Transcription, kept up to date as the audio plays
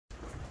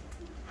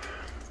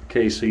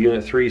Okay, so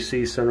unit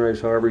 3C,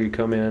 Sunrise Harbor, you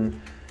come in,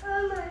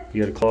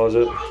 you got a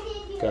closet,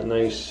 got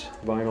nice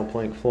vinyl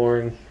plank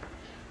flooring.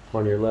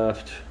 On your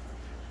left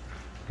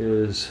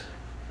is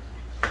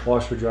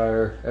washer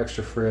dryer,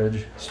 extra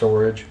fridge,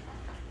 storage.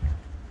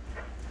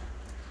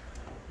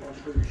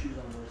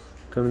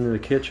 Come into the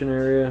kitchen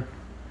area,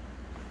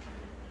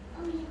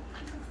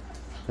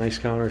 nice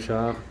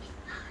countertop,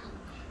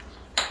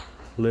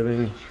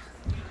 living.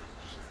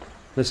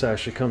 This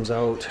actually comes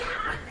out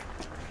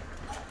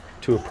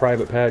to a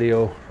private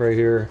patio right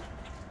here.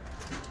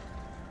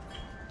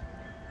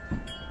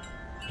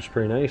 It's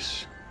pretty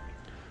nice.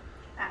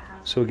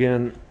 So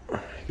again, you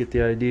get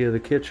the idea of the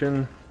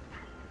kitchen,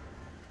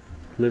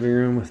 living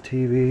room with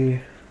TV.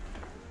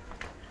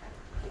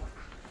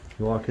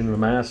 You walk into the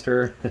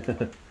master.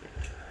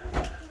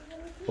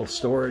 Little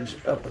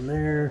storage up in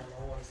there.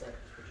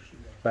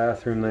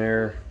 Bathroom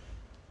there.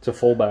 It's a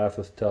full bath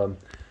with tub.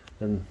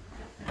 And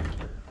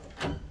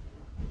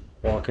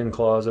walk-in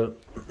closet.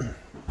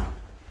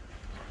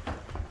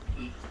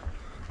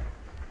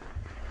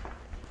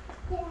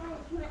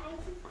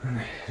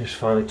 There's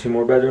finally 2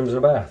 more bedrooms and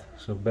a bath.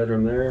 So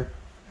bedroom there,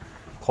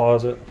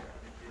 closet,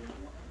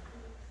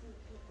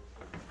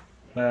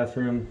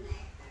 bathroom,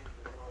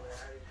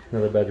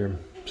 another bedroom.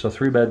 So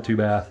 3 bed, 2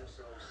 bath.